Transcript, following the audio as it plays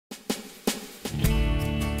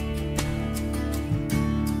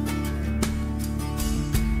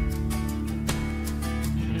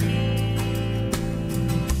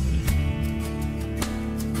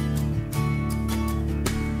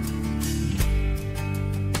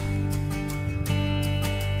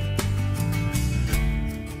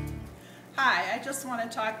just want to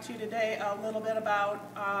talk to you today a little bit about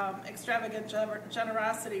extravagant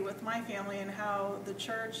generosity with my family and how the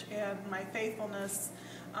church and my faithfulness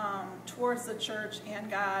towards the church and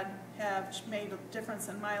God have made a difference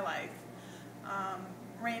in my life.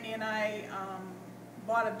 Randy and I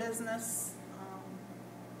bought a business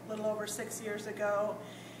a little over 6 years ago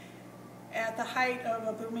at the height of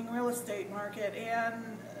a booming real estate market,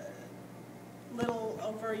 and little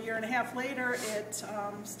over a year and a half later it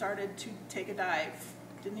started to take a dive.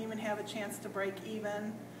 Didn't even have a chance to break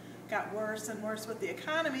even. Got worse and worse with the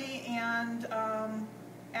economy, and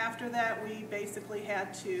after that we basically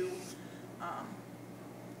had to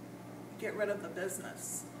get rid of the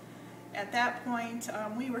business. At that point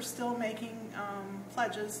we were still making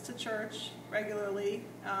pledges to church regularly.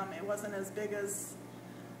 It wasn't as big as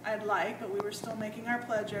I'd like, but we were still making our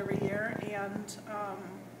pledge every year, and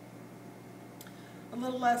a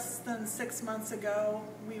little less than 6 months ago,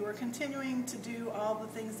 we were continuing to do all the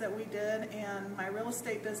things that we did, and my real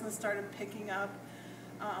estate business started picking up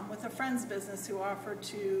with a friend's business who offered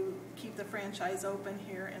to keep the franchise open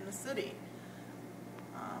here in the city.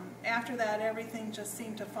 After that, everything just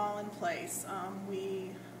seemed to fall in place.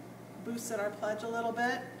 We boosted our pledge a little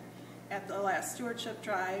bit at the last stewardship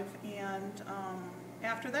drive, and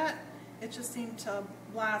after that, it just seemed to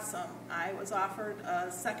blossom. I was offered a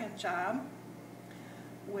second job,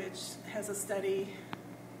 which has a steady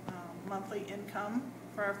monthly income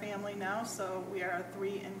for our family now, so we are a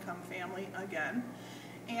 3-income family again.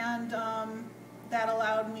 And that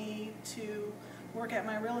allowed me to work at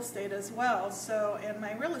my real estate as well, and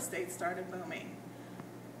my real estate started booming.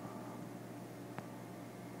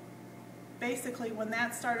 Basically, when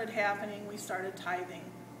that started happening, we started tithing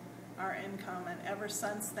our income, and ever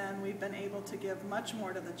since then we've been able to give much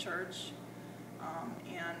more to the church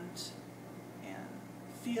and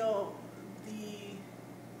feel the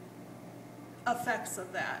effects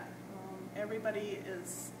of that. Everybody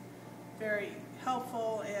is very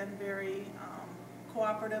helpful and very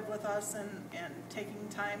cooperative with us, and taking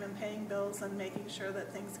time and paying bills and making sure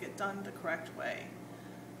that things get done the correct way.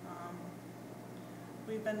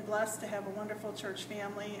 We've been blessed to have a wonderful church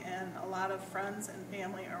family and a lot of friends and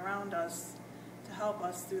family around us to help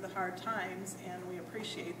us through the hard times, and we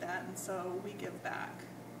appreciate that, and so we give back.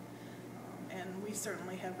 And we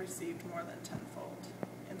certainly have received more than tenfold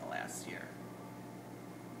in the last year.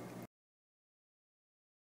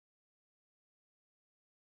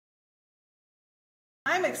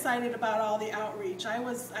 I'm excited about all the outreach. I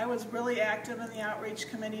was really active in the outreach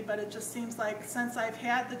committee, but it just seems like since I've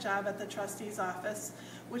had the job at the trustee's office,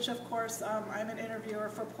 which of course I'm an interviewer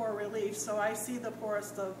for poor relief, so I see the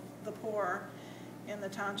poorest of the poor in the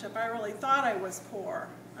township. I really thought I was poor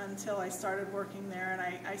until I started working there,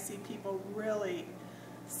 and I see people really,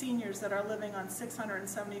 seniors that are living on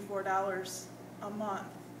 $674 a month.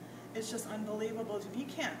 It's just unbelievable. You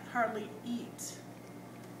can't hardly eat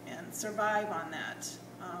and survive on that,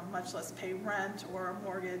 much less pay rent or a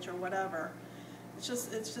mortgage or whatever. It's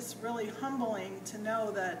just really humbling to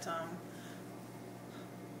know that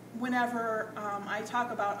whenever I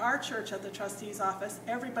talk about our church at the trustee's office,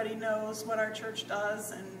 everybody knows what our church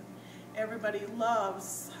does, and everybody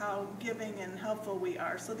loves how giving and helpful we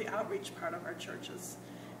are. So the outreach part of our church is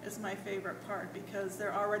my favorite part, because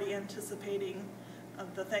they're already anticipating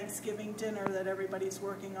the Thanksgiving dinner that everybody's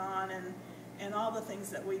working on, and all the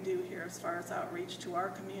things that we do here as far as outreach to our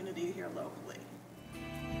community here locally.